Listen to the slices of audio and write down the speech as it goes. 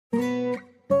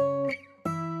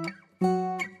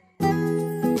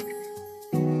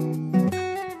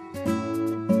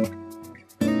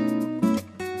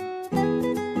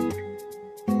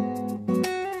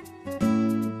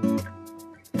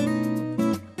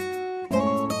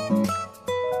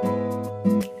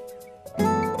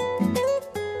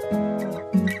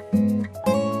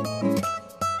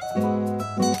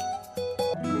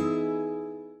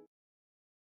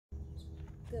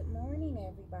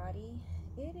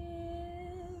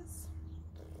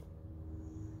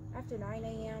after 9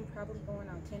 a.m., probably going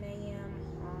on 10 a.m.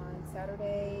 on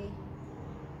Saturday,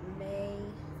 May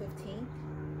 15th.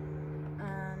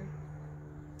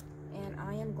 And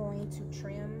I am going to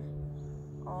trim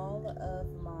all of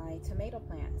my tomato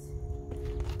plants.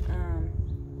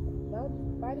 Well,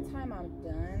 by the time I'm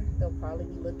done, they'll probably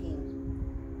be looking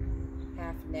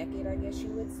half naked, I guess you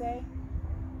would say.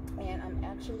 And I'm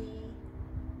actually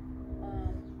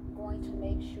going to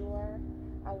make sure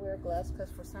I wear gloves, because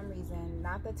for some reason,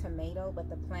 not the tomato, but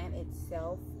the plant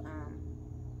itself,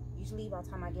 usually by the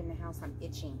time I get in the house, I'm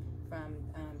itching from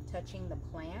touching the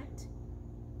plant.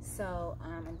 So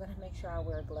I'm going to make sure I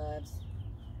wear gloves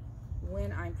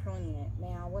when I'm pruning it.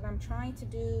 Now, what I'm trying to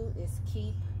do is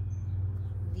keep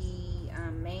the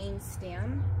main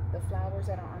stem, the flowers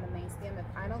that are on the main stem. If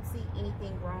I don't see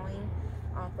anything growing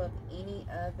off of any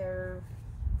other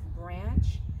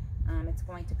branch, I'm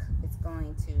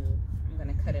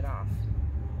going to cut it off,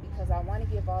 because I want to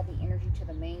give all the energy to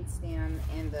the main stem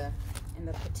and the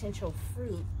potential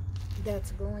fruit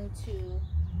that's going to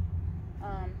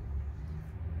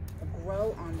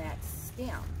grow on that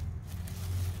stem.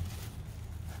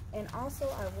 And also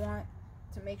I want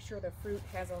to make sure the fruit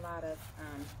has a lot of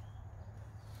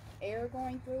air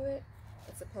going through it.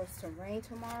 It's supposed to rain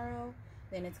tomorrow,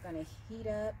 then it's going to heat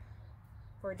up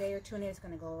for a day or two, and then it's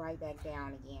going to go right back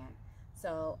down again.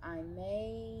 So I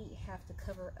may have to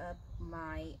cover up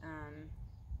my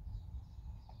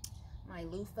my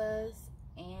loofahs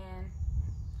and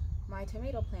my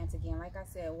tomato plants again. Like I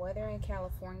said, weather in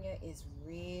California is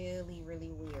really,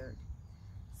 really weird.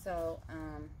 So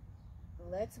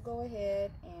let's go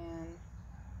ahead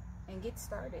and get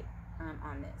started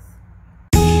on this.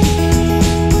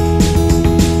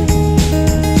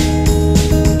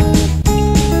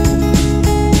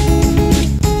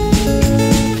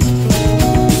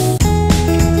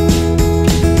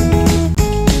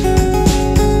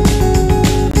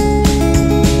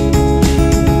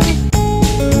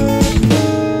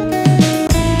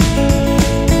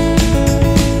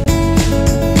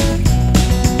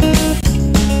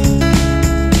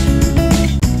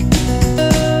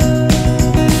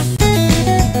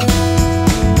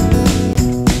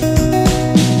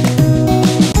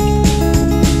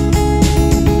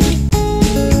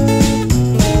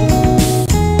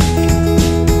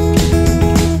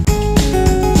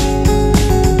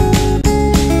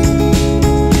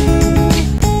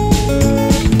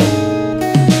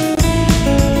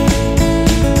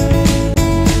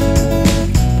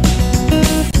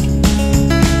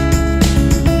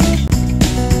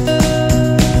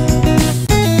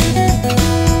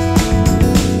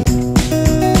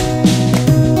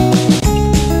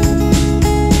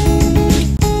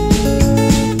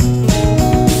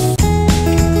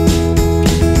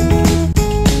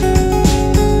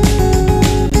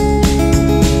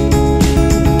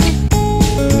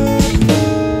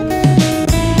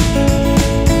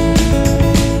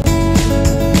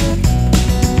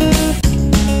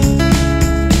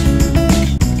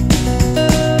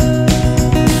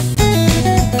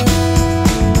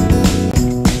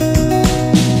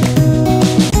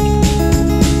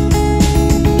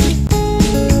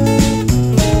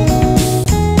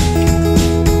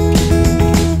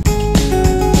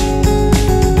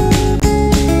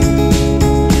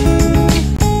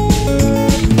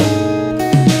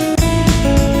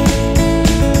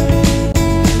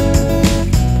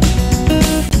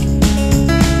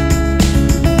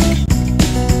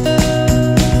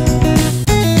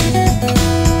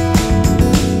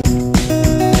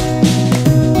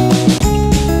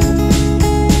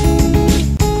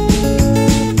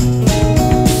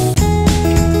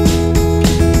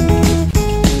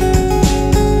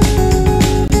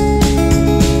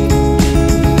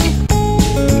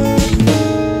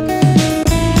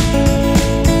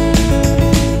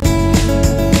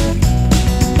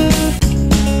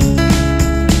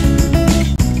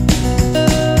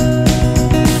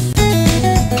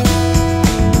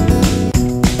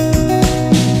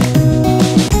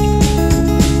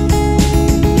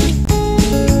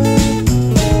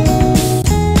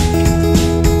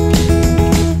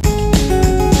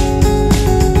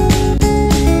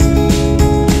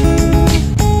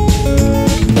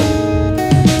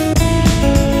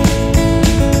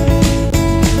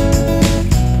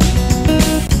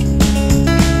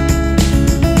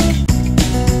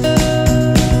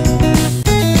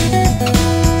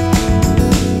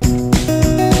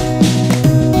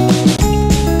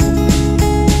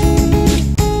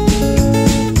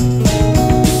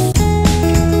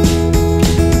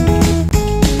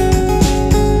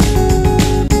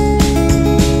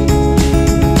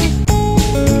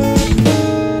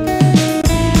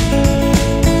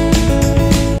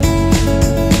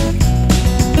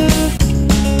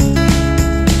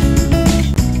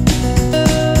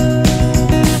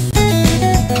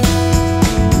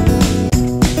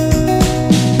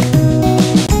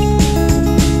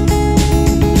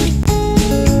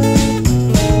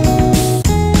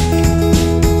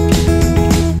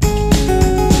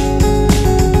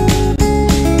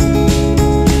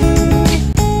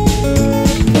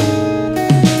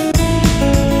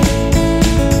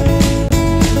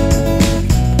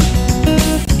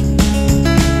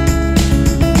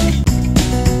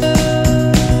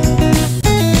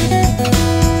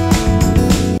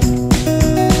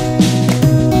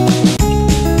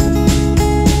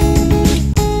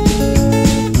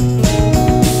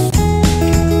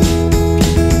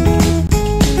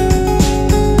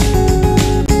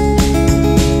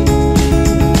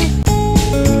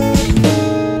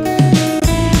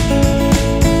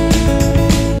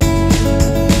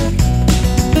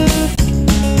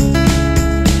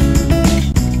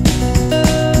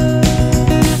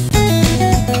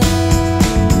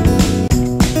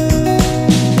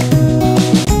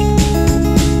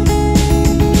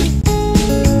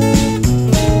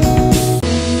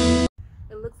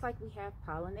 we have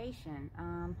pollination.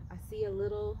 I see a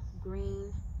little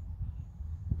green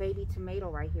baby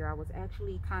tomato right here. I was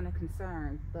actually kind of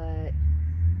concerned, but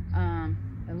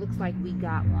it looks like we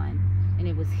got one, and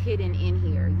it was hidden in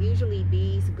here. Usually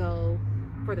bees go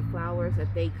for the flowers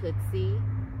that they could see,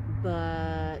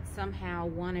 but somehow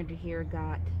one under here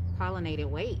got pollinated.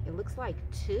 Wait, it looks like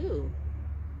two.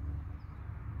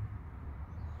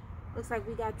 Looks like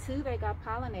we got two that got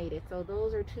pollinated. So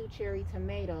those are 2 cherry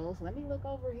tomatoes. Let me look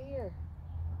over here.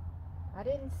 I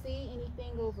didn't see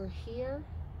anything over here,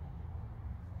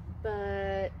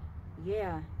 but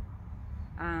yeah,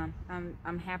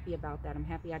 I'm happy about that. I'm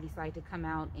happy I decided to come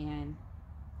out and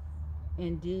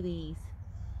do these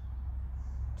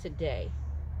today.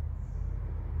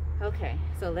 Okay,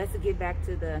 so let's get back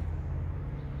to the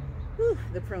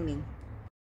pruning.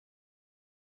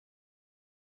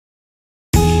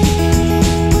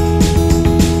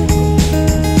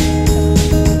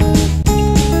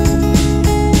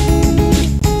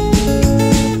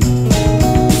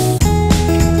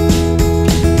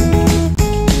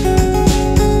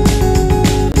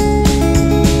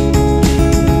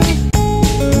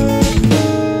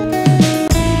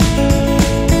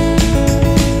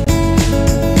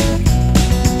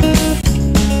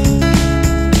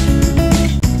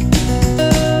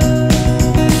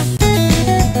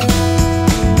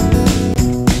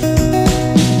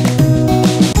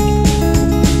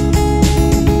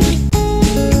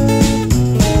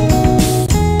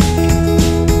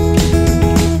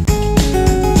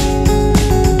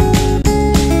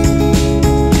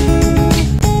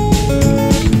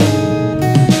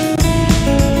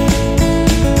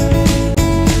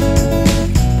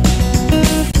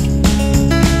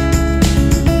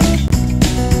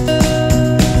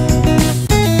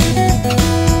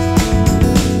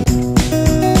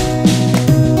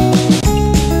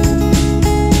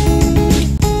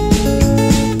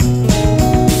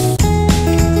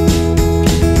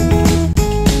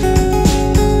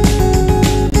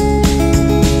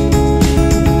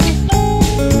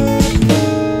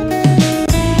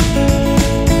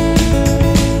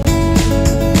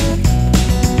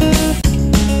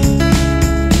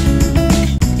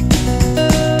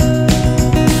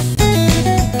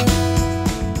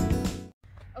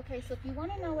 So if you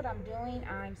want to know what I'm doing,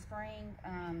 I'm spraying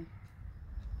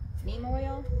neem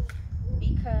oil,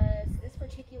 because this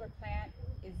particular plant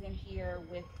is in here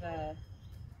with the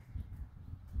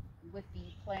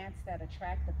plants that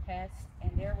attract the pests,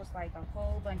 and there was like a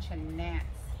whole bunch of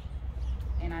gnats,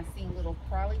 and I seen little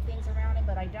crawly things around it,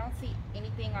 but I don't see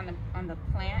anything on the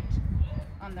plant,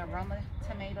 on the aroma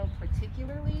tomato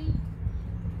particularly.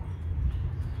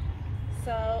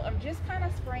 So I'm just kind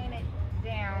of spraying it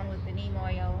down with the neem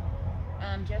oil,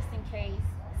 just in case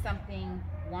something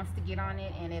wants to get on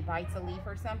it and it bites a leaf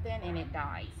or something and it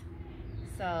dies.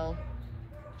 So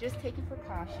just taking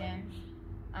precautions.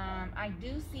 I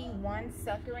do see one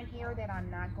sucker in here that I'm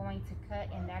not going to cut,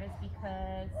 and that is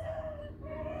because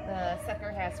the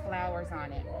sucker has flowers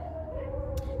on it.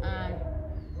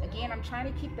 Again, I'm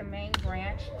trying to keep the main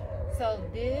branch. So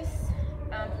this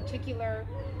particular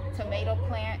tomato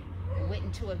plant went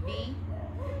into a V,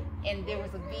 and there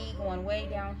was a V going way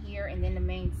down here, and then the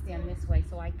main stem this way.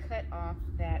 So I cut off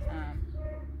that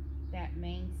that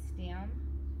main stem.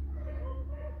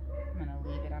 I'm gonna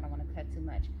leave it. I don't want to cut too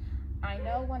much. I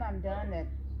know when I'm done that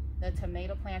the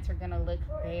tomato plants are gonna look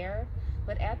bare,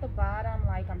 but at the bottom,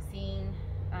 like, I'm seeing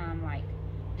like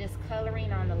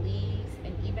discoloring on the leaves,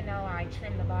 and even though I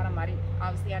trimmed the bottom, I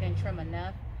didn't trim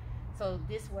enough. So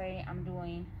this way I'm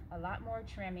doing a lot more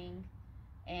trimming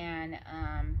and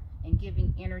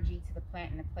giving energy to the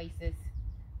plant in the places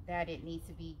that it needs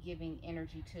to be giving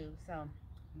energy to. So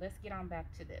let's get on back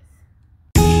to this.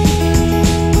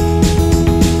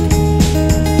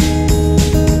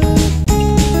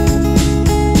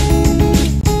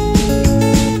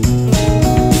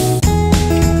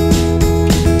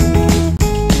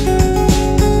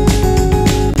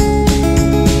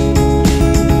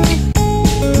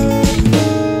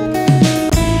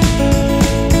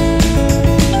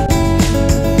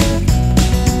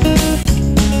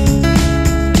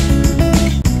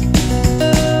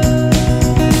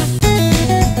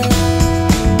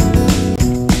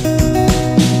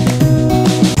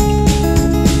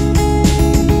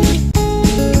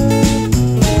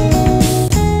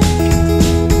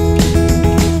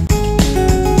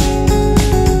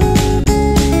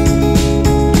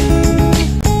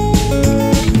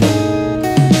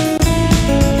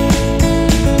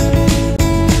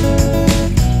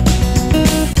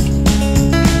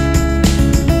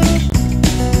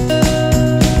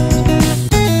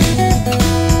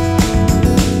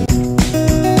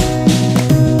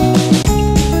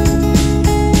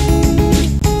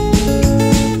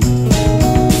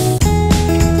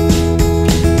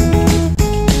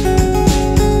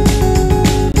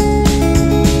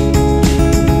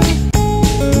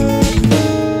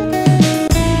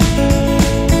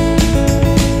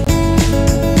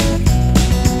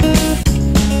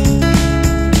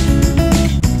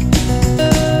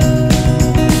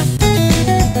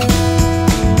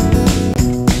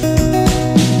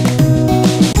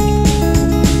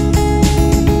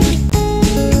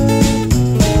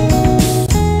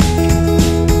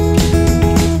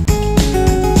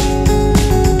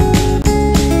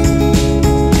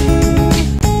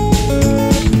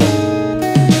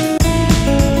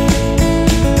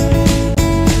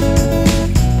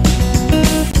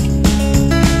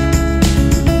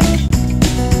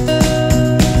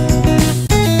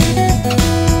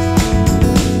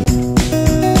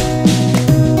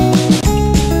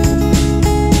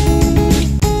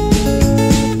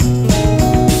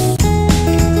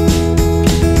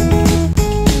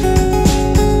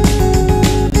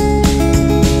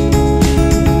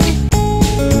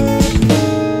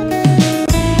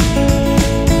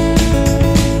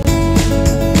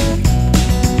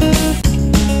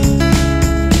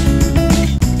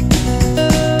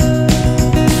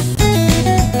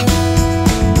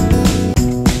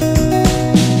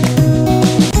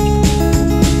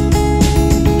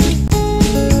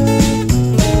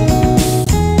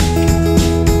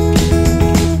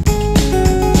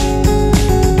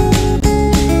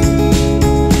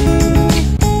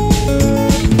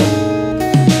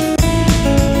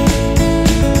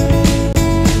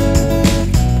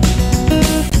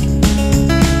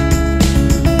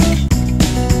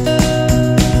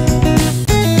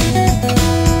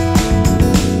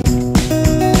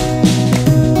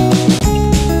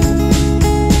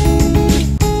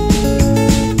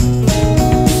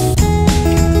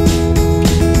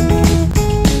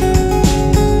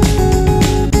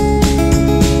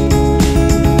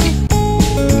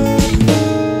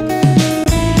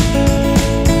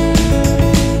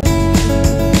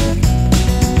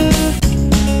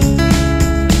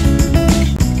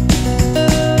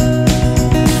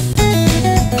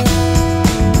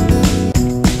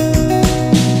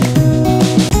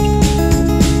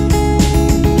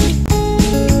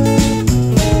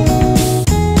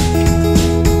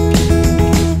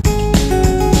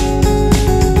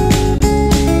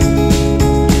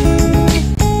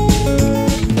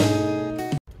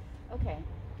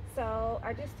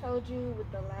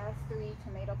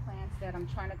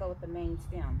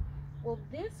 Well,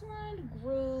 this one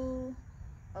grew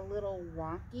a little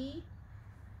wonky.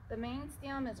 The main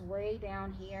stem is way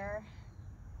down here,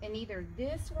 and either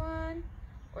this one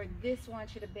or this one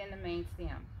should have been the main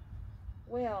stem.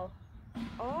 Well,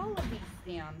 all of these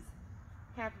stems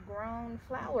have grown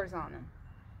flowers on them.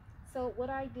 So what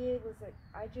I did was that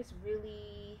I just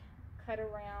really cut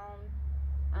around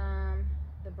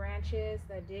the branches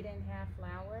that didn't have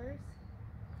flowers,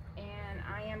 and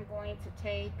I am going to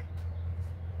take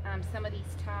some of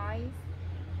these ties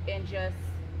and just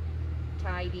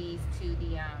tie these to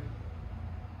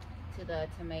the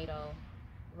tomato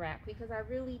rack, because I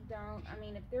really don't, I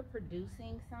mean, if they're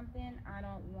producing something, I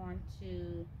don't want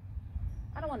to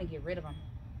get rid of them.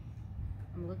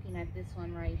 I'm looking at this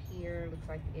one right here. Looks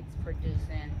like it's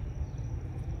producing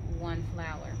one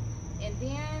flower. And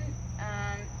then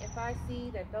if I see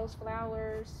that those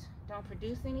flowers don't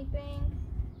produce anything,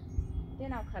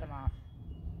 then I'll cut them off.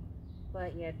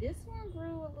 But yeah, this one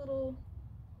grew a little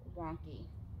wonky.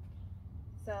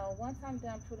 So once I'm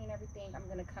done pruning everything, I'm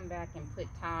gonna come back and put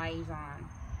ties on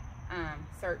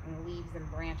certain leaves and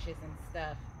branches and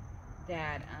stuff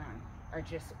that are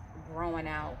just growing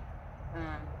out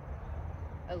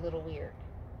a little weird.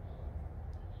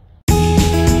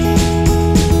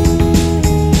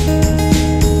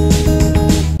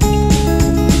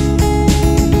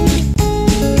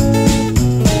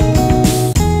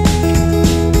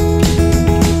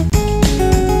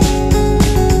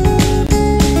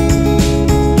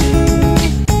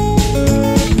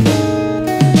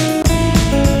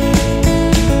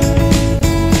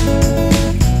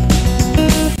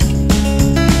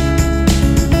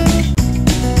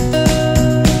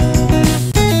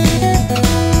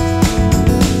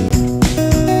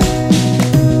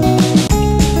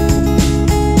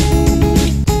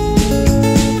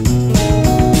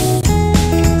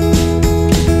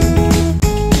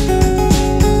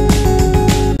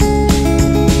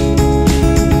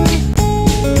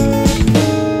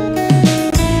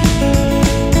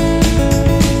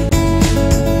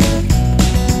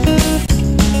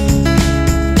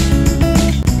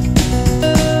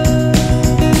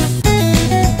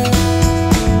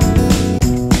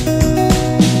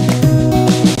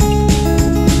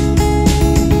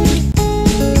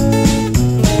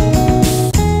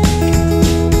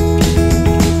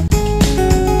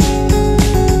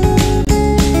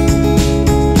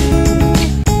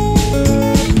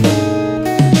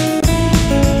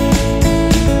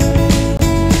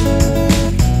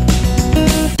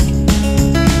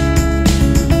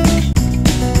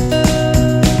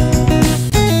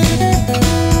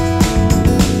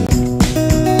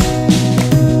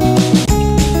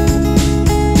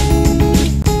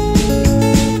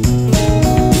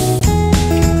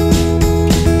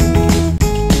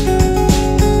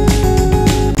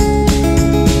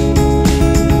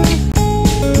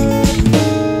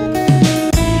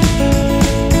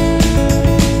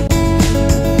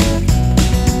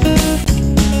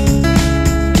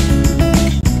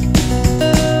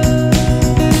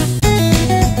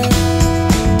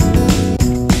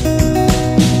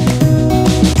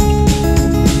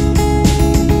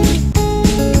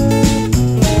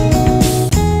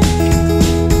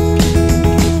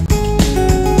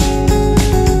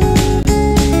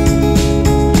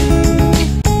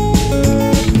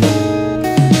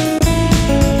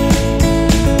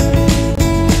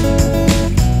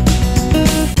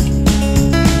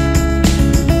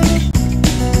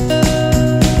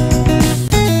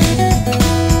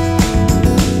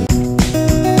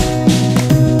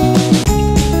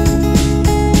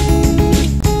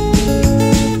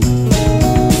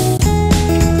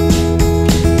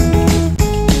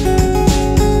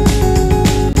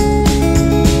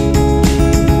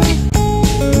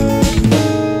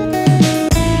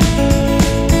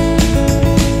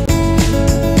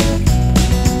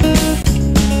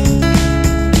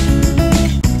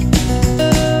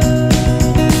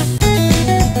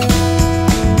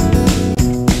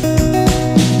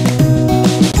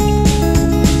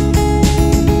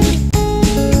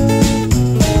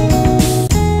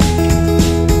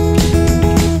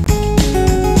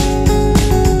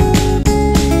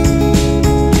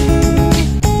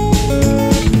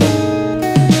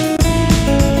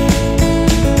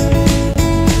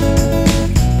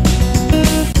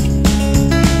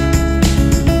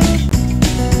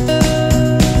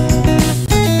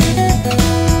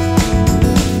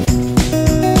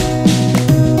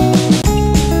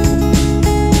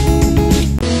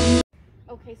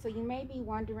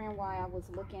 wondering why I was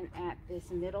looking at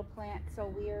this middle plant so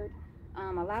weird.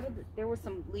 There were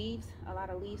some leaves, a lot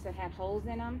of leaves that had holes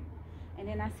in them, and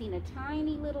then I seen a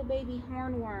tiny little baby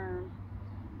hornworm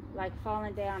like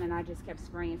falling down, and I just kept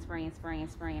spraying the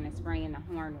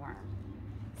hornworm.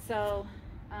 So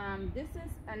this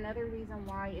is another reason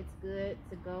why it's good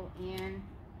to go in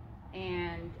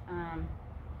and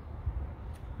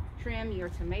trim your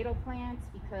tomato plants,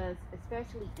 because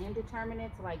especially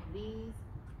indeterminates like these,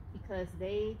 because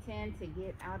they tend to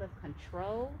get out of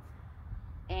control.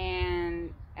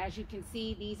 And as you can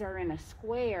see, these are in a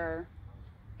square,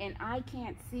 and I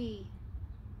can't see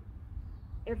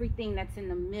everything that's in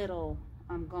the middle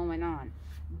going on.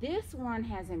 This one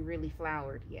hasn't really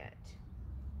flowered yet,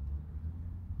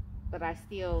 but I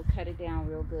still cut it down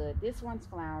real good. This one's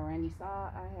flowering. You saw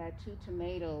I had 2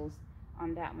 tomatoes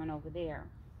on that one over there,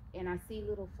 and I see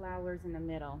little flowers in the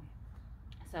middle.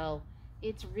 So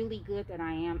it's really good that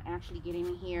I am actually getting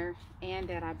in here, and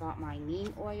that I bought my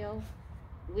neem oil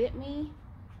with me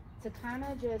to kind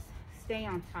of just stay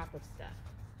on top of stuff.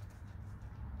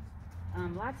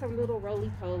 Lots of little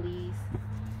roly-polies,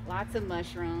 lots of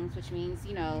mushrooms, which means,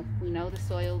 you know, we know the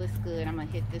soil is good. I'm gonna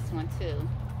hit this one too.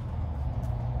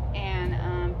 And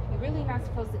you're really not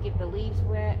supposed to get the leaves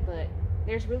wet, but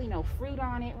there's really no fruit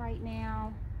on it right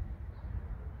now.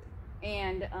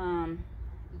 And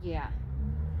yeah,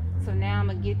 so now I'm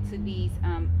gonna get to these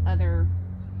other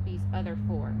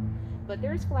 4, but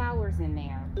there's flowers in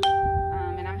there.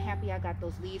 And I'm happy I got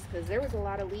those leaves, because there was a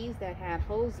lot of leaves that had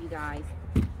holes, you guys.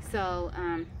 So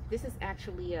this is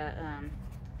actually a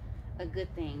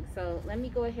good thing. So let me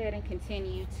go ahead and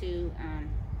continue to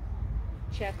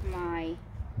check my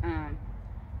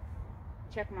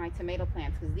tomato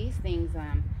plants, because these things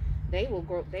they will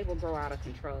grow out of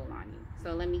control on you.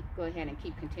 So let me go ahead and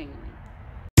keep continuing.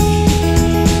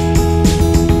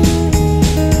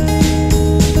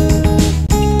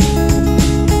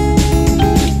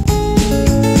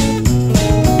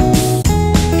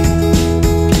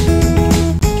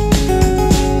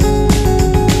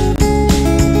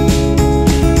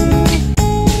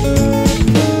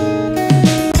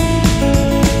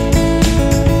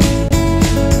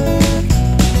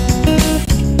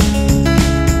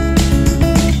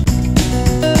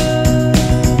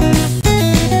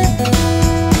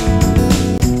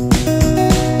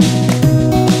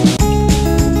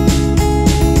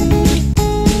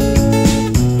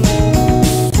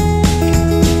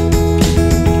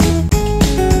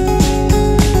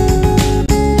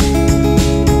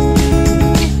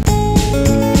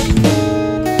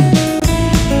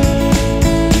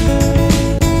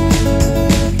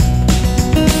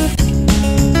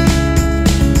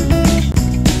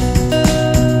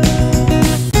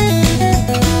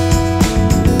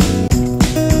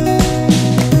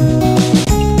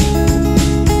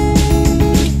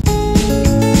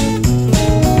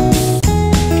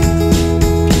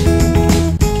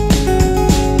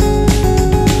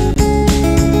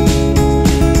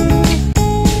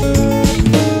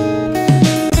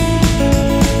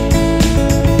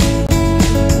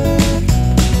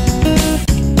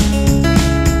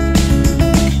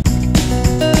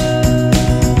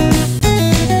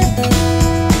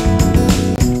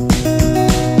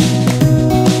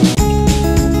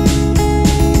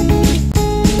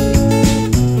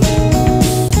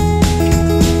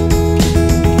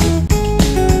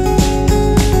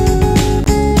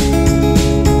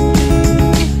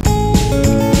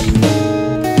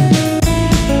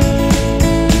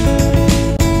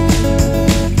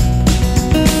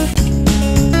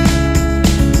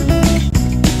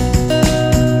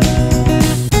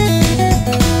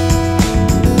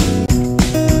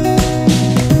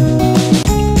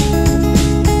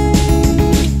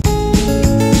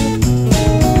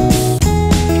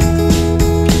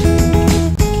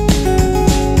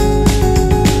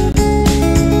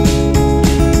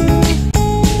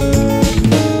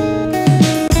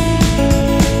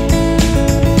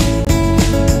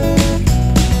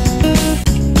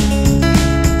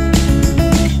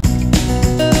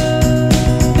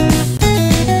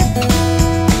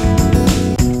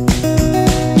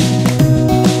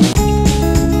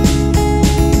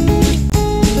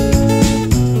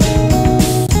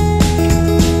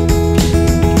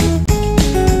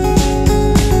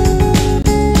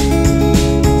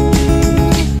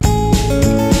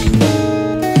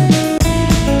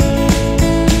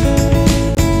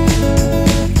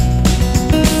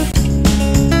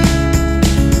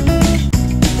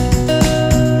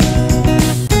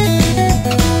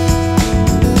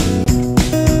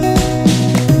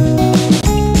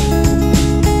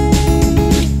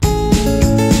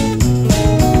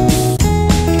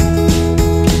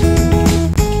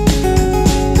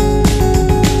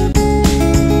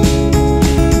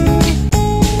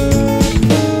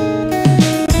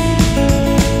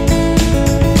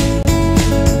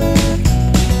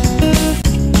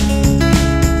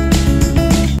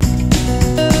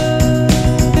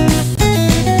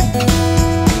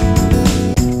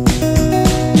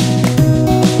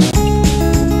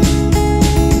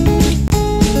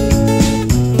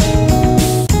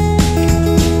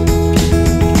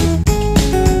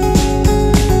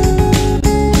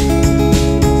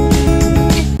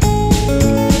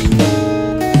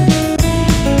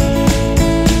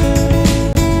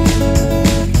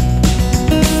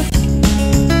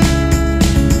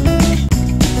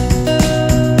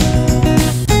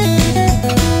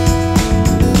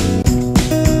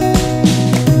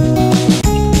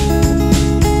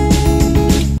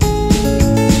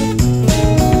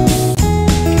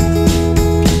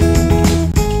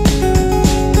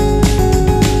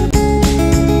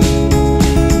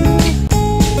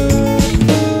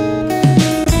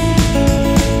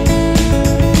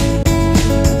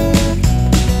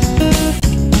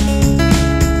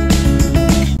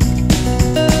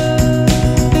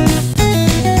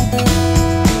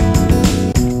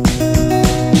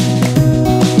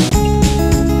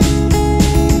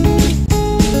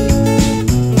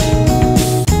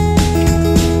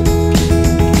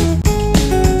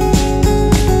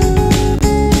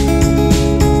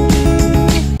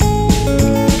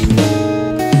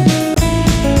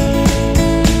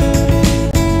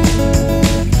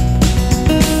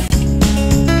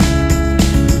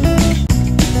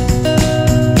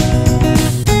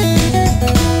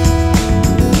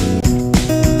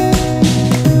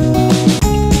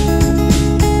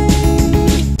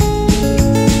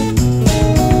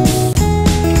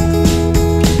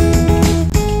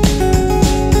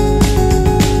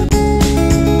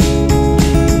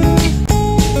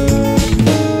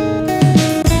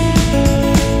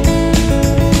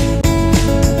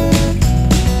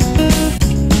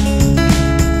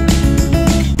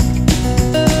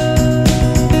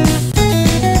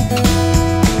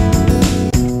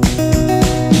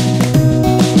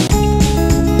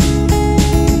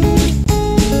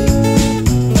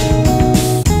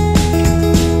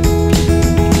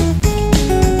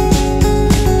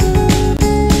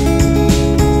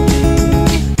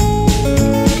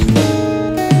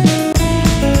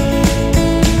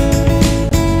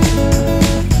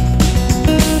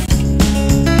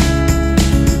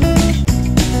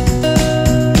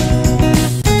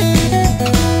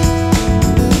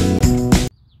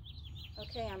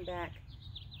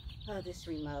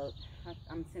 upload.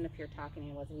 I'm sitting up here talking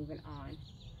and it wasn't even on.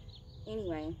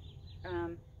 Anyway,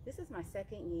 this is my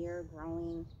second year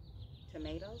growing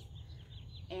tomatoes,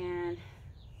 and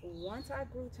once I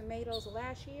grew tomatoes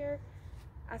last year,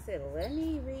 I said, let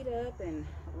me read up and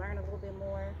learn a little bit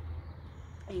more.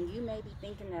 And you may be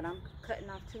thinking that I'm cutting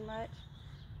off too much.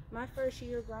 My first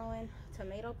year growing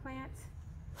tomato plants,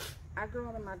 I grew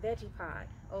them in my veggie pod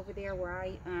over there where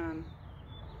I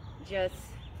just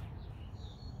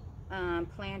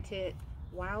planted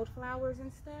wildflowers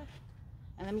and stuff.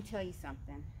 And let me tell you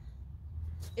something.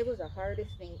 It was the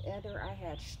hardest thing ever. I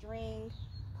had string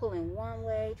pulling one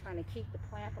way, trying to keep the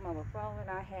plant from overflowing.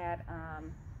 I had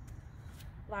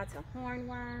lots of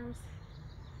hornworms.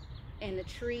 And the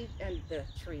tree,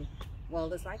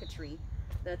 well, it's like a tree.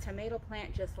 The tomato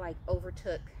plant just like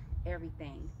overtook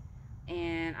everything.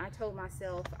 And I told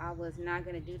myself I was not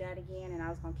going to do that again, and I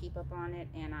was going to keep up on it,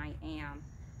 and I am.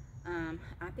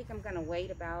 I think I'm going to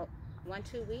wait about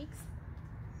 1-2 weeks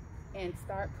and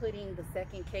start putting the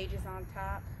second cages on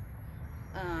top.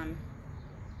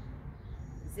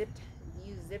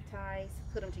 Use zip ties,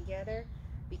 put them together,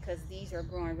 because these are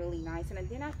growing really nice. And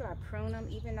then after I prune them,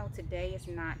 even though today is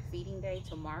not feeding day,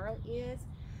 tomorrow is,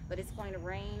 but it's going to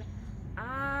rain,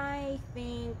 I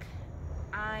think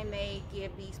I may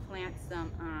give these plants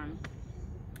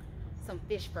some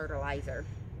fish fertilizer,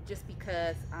 just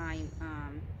because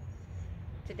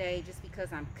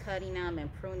I'm cutting them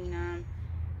and pruning them.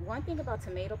 One thing about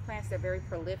tomato plants, they're very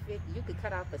prolific. You could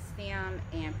cut off a stem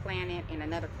and plant it, and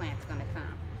another plant's gonna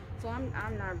come. So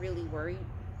I'm not really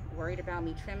worried about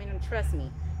me trimming them. Trust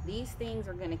me, these things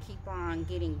are going to keep on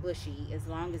getting bushy as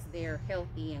long as they're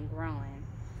healthy and growing.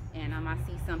 And I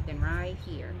see something right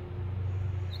here.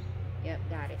 Yep,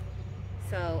 got it.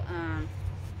 So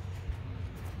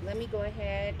let me go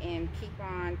ahead and keep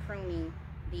on pruning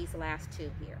these last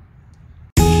two here.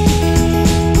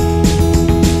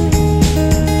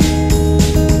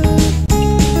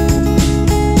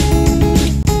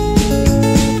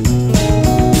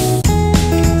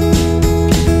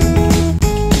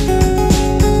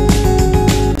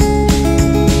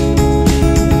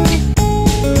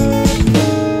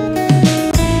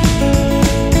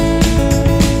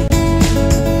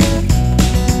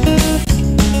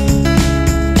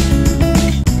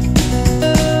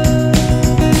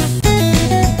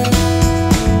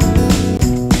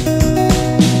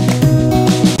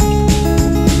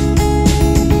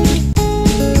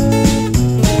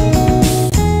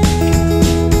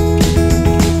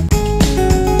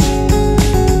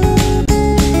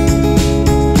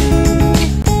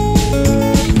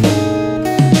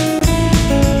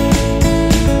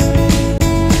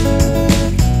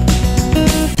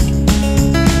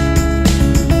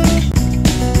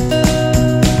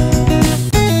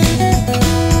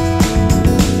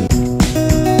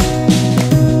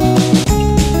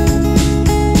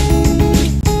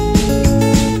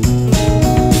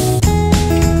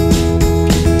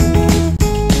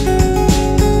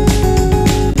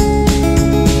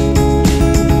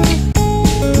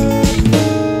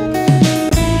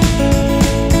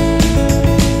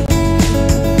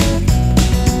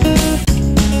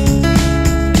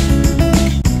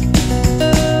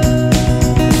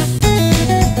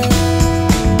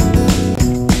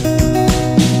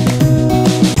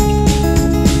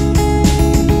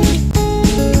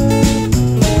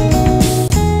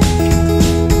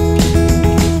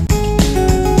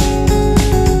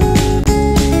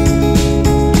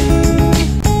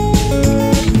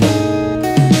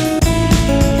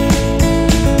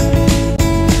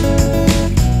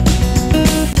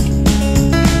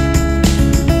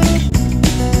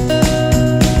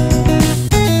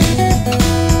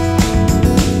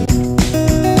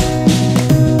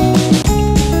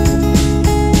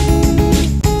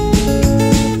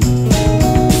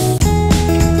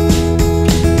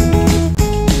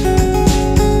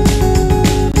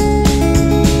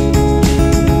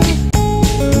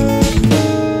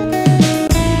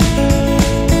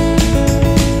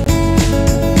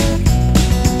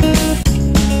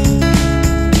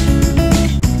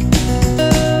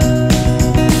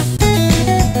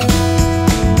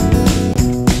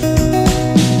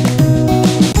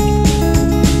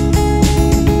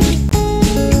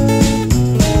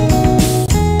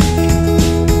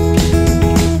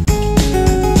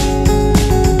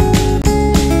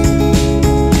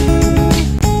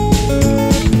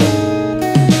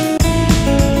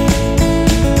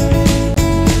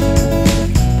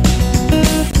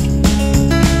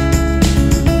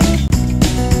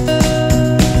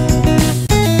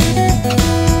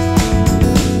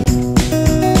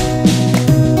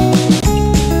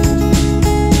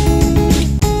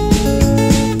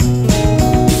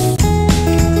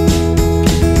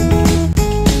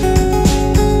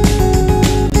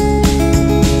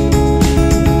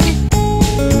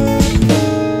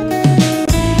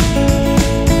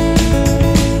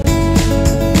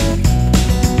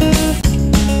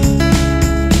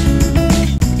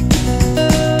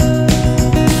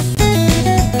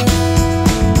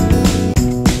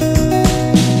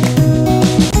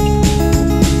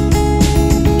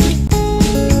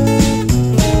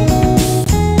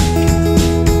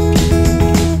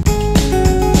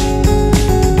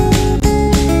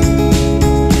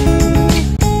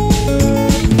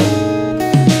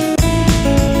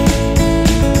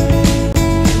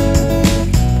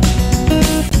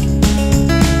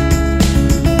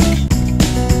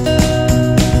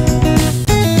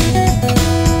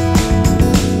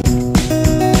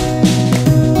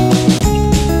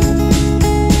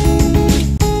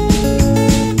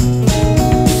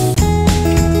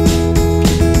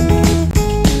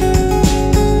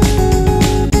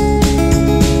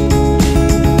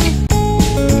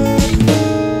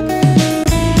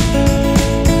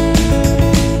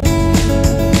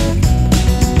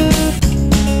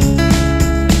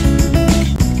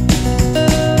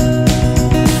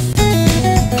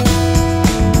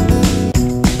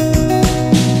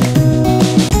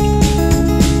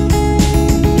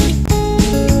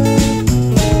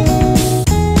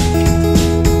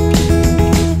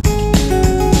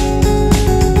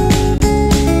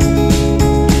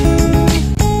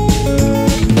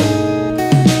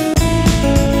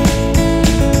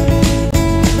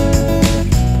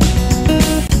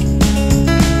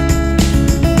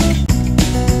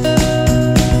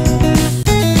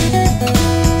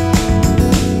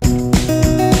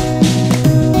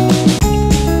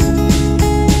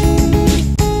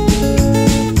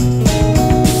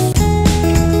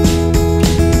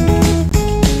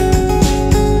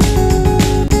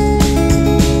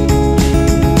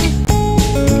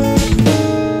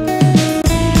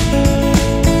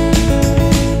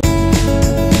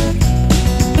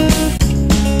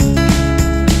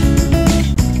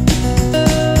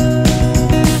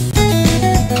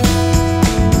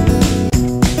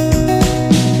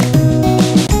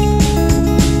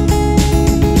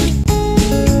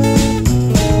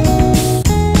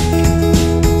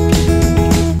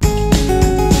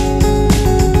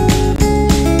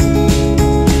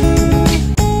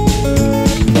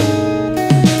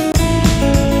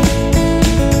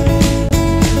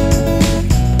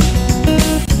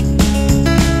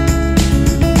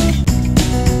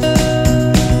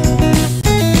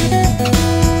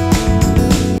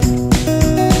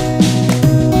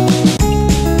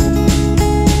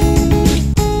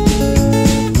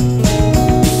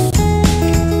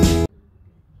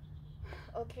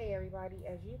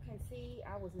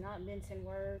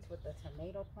 methods with the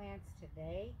tomato plants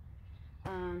today.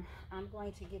 I'm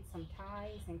going to get some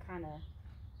ties and kind of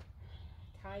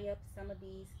tie up some of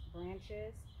these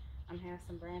branches. I have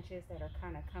some branches that are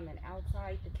kind of coming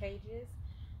outside the cages.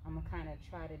 I'm gonna kind of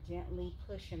try to gently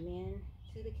push them in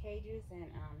to the cages and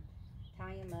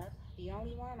tie them up. The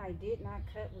only one I did not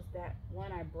cut was that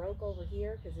one I broke over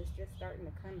here because it's just starting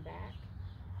to come back.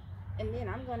 And then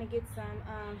I'm going to get some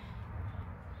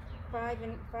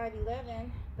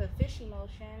 511, the fish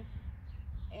emulsion,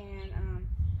 and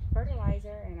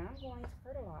fertilizer, and I'm going to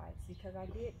fertilize because I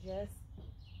did just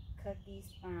cut these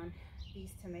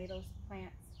tomatoes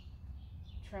plants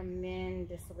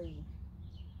tremendously.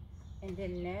 And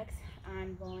then next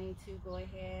I'm going to go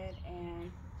ahead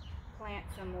and plant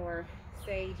some more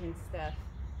sage and stuff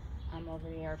over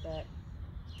there. But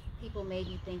people may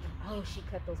be thinking, oh, she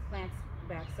cut those plants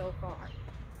back so far.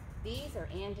 These are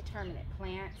indeterminate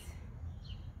plants.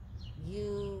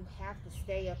 You have to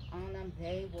stay up on them.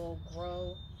 They will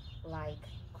grow like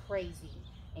crazy.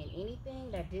 And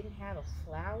anything that didn't have a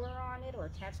flower on it or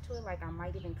attached to it, like I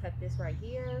might even cut this right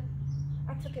here,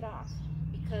 I took it off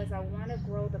because I want to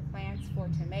grow the plants for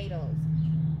tomatoes,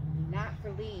 not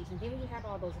for leaves. And then when you have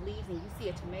all those leaves and you see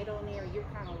a tomato in there, you're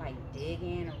kind of like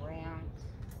digging around.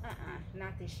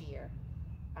 Not this year.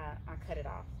 I cut it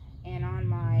off. And on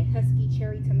my husky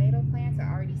cherry tomato plants, I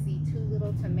already see 2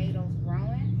 little tomatoes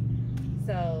growing.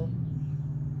 So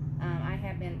I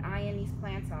have been eyeing these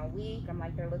plants all week. I'm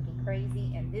like, they're looking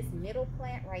crazy. And this middle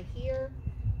plant right here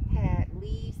had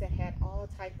leaves that had all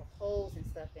type of holes and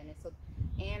stuff in it. So,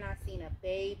 and I seen a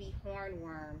baby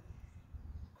hornworm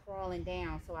crawling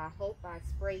down. So I hope I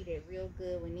sprayed it real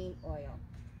good with neem oil.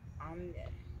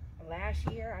 Last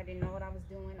year I didn't know what I was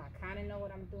doing. I kind of know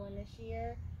what I'm doing this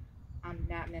year. I'm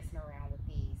not messing around with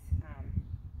these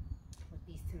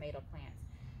tomato plants.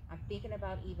 I'm thinking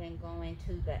about even going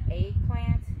to the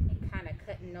eggplants and kind of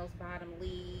cutting those bottom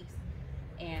leaves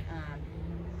and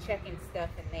checking stuff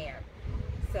in there.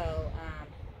 So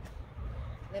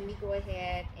let me go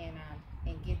ahead and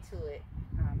get to it.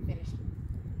 Finish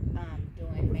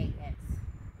doing maintenance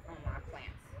on my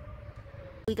plants.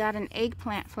 We got an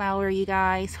eggplant flower, you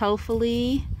guys.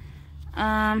 Hopefully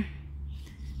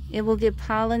it will get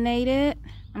pollinated.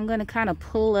 I'm going to kind of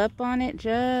pull up on it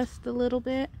just a little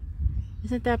bit.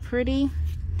 Isn't that pretty?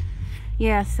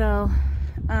 Yeah, so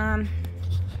I'm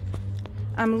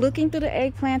looking through the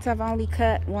eggplants. I've only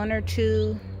cut one or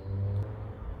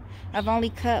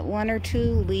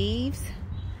two leaves,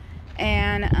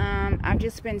 and I've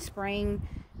just been spraying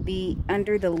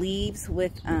under the leaves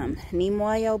with neem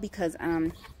oil because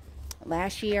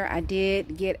last year I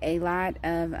did get a lot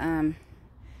of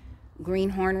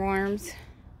green hornworms,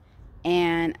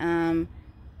 and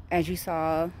as you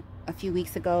saw a few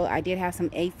weeks ago, I did have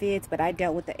some aphids, but I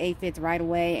dealt with the aphids right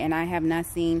away, and I have not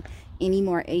seen any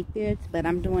more aphids. But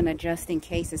I'm doing a just in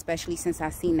case, especially since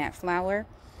I've seen that flower.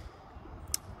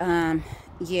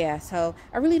 Yeah, so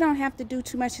I really don't have to do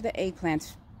too much of the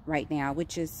eggplants right now,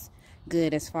 which is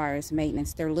good as far as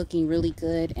maintenance. They're looking really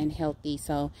good and healthy.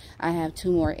 So I have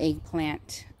 2 more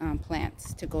eggplant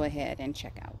plants to go ahead and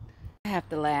check out. I have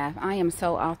to laugh. I am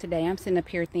so off today. I'm sitting up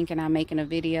here thinking I'm making a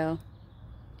video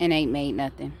and ain't made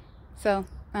nothing. So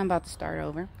I'm about to start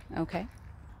over. Okay.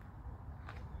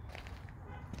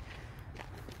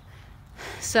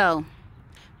 So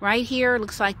right here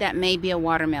looks like that may be a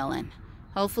watermelon.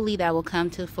 Hopefully that will come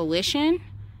to fruition.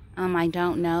 I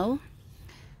don't know.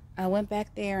 I went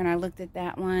back there and I looked at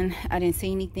that one. I didn't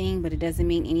see anything, but it doesn't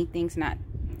mean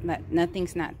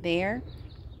nothing's not there.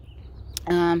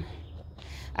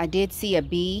 I did see a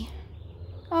bee,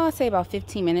 I'll say about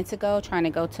 15 minutes ago, trying to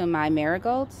go to my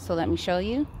marigolds. So let me show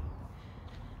you.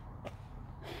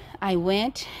 I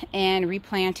went and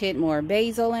replanted more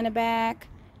basil in the back,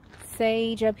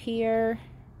 sage up here.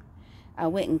 I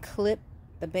went and clipped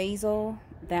the basil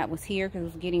that was here because it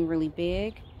was getting really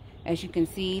big. As you can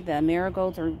see, the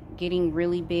marigolds are getting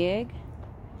really big.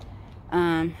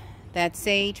 That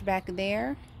sage back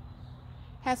there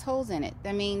has holes in it.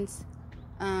 That means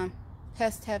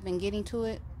pests have been getting to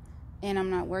it, and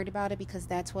I'm not worried about it because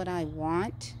that's what I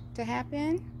want to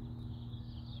happen.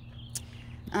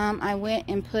 I went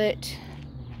and put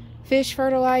fish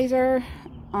fertilizer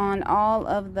on all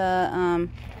of the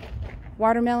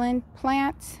watermelon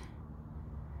plants.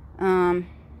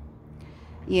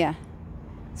 Yeah,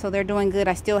 so they're doing good.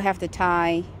 I still have to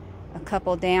tie a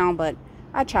couple down, but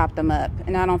I chopped them up,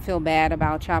 and I don't feel bad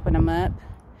about chopping them up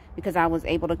because I was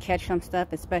able to catch some stuff,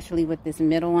 especially with this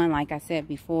middle one. Like I said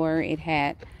before, it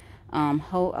had a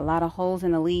lot of holes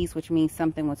in the leaves, which means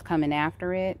something was coming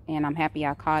after it, and I'm happy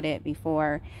I caught it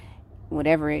before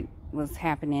whatever it was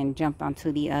happening, jumped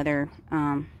onto the other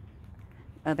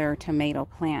tomato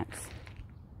plants.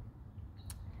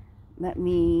 Let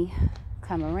me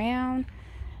come around.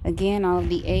 Again, all of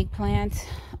the eggplants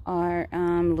are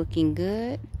looking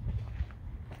good.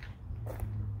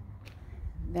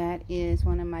 That is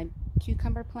one of my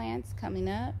cucumber plants coming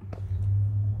up.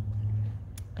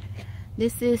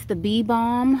 This is the bee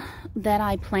balm that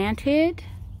I planted.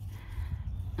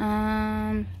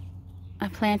 I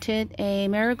planted a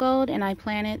marigold and I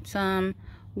planted some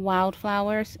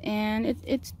wildflowers, and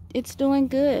it's doing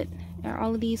good.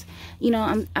 All of these, you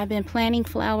know, I've been planting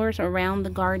flowers around the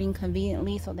garden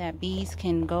conveniently so that bees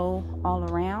can go all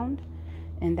around,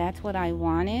 and that's what I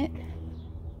wanted.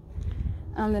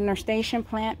 The nasturtium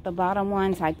plant, the bottom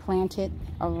ones I planted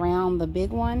around the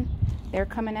big one. They're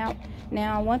coming out.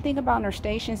 Now, one thing about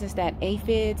nasturtiums is that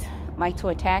aphids like to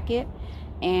attack it,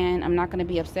 and I'm not going to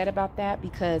be upset about that,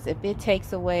 because if it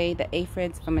takes away the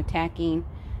aphids from attacking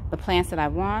the plants that I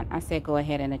want, I said go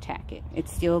ahead and attack it.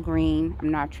 It's still green. I'm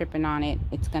not tripping on it.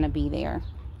 It's going to be there.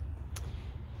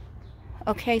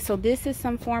 Okay, so this is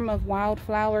some form of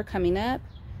wildflower coming up.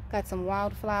 Got some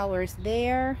wildflowers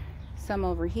there, some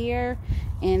over here,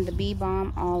 and the bee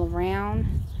balm all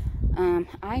around.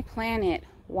 I planted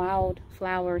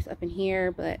wildflowers up in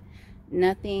here, but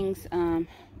nothing's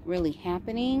really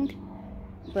happening.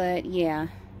 But yeah,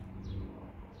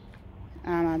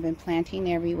 I've been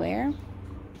planting everywhere.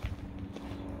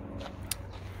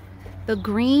 The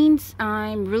greens,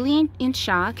 I'm really in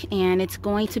shock, and it's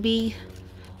going to be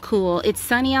cool. It's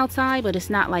sunny outside, but it's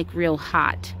not like real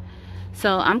hot.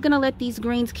 So I'm gonna let these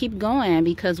greens keep going,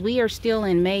 because we are still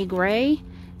in May gray.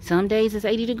 Some days it's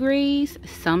 80 degrees,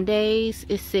 some days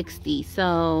it's 60.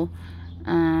 So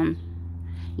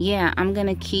yeah, I'm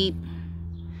gonna keep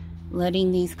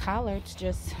letting these collards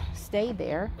just stay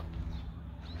there.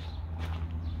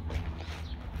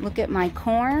 Look at my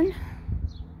corn.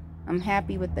 I'm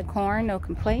happy with the corn, no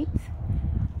complaints.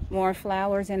 More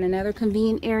flowers in another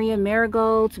convenient area.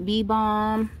 Marigolds, bee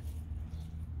balm.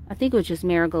 I think it was just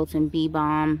marigolds and bee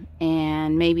balm,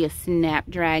 and maybe a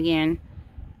snapdragon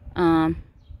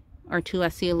or two. I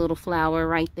see a little flower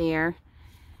right there.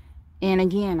 And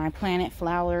again, I planted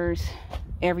flowers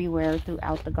everywhere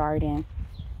throughout the garden.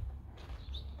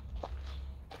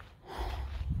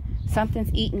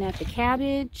 Something's eating at the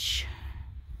cabbage.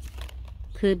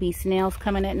 Could be snails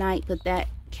coming at night, but that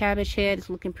cabbage head is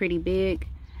looking pretty big.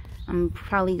 I'm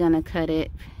probably gonna cut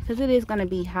it because it is gonna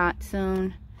be hot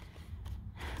soon,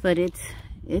 but it's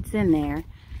in there.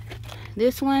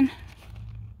 This one,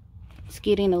 it's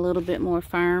getting a little bit more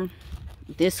firm.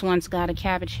 This one's got a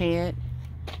cabbage head,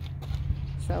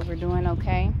 so we're doing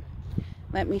okay.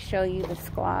 Let me show you the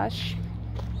squash.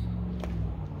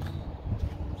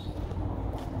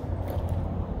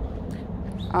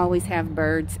 I always have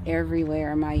birds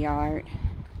everywhere in my yard.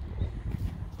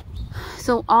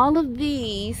 So all of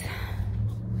these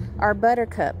are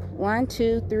buttercup. 1,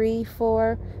 2, 3,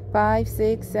 4, 5,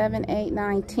 6, 7, 8,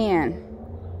 9, 10.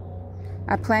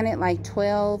 I planted like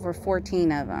 12 or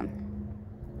 14 of them.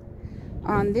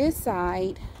 On this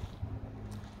side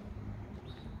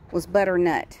was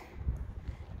butternut,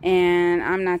 and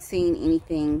I'm not seeing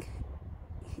anything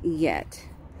yet.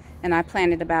 And I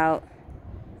planted about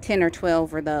 10 or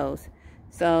 12 of those.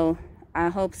 So I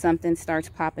hope something starts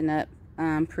popping up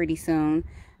pretty soon.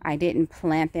 I didn't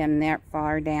plant them that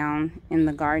far down in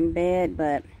the garden bed,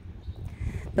 but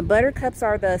the buttercups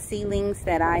are the seedlings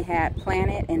that I had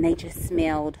planted, and they just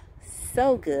smelled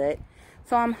so good.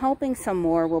 So I'm hoping some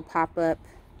more will pop up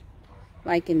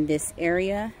like in this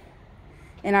area,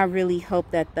 and I really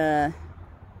hope that the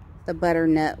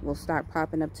butternut will start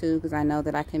popping up too, because I know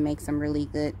that I can make some really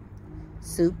good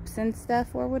soups and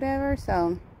stuff or whatever.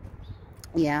 So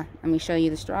yeah, let me show you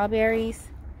the strawberries.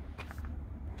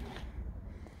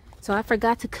 So I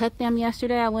forgot to cut them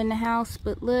yesterday. I went in the house,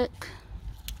 but look,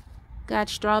 got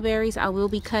strawberries. I will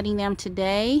be cutting them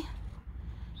today.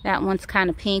 That one's kind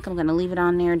of pink. I'm gonna leave it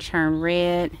on there to turn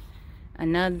red.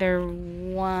 Another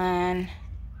one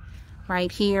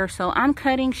right here. So I'm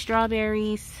cutting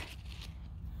strawberries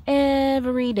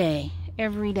every day,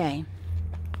 and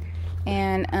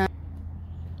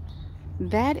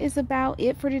that is about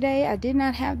it for today. I did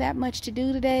not have that much to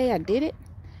do today. I did it.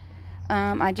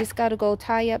 I just got to go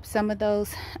tie up some of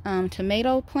those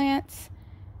tomato plants,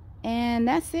 and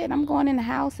that's it. I'm going in the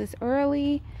house. It's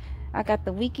early. I got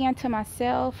the weekend to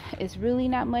myself. It's really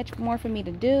not much more for me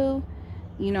to do.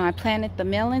 You know, I planted the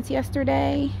melons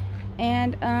yesterday,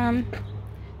 and I'm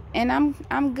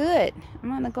good. I'm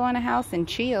gonna go in the house and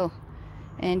chill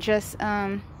and just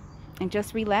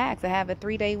relax. I have a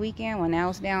 3-day weekend. Well, now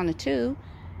it's down to 2,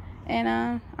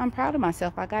 And I'm proud of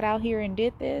myself. I got out here and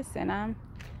did this, and I'm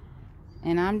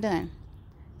done.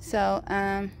 So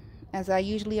as I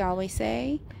usually always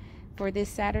say, for this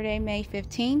Saturday, May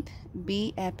 15th,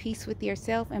 be at peace with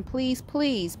yourself, and please,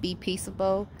 please be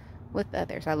peaceable with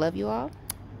others. I love you all.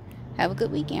 Have a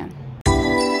good weekend.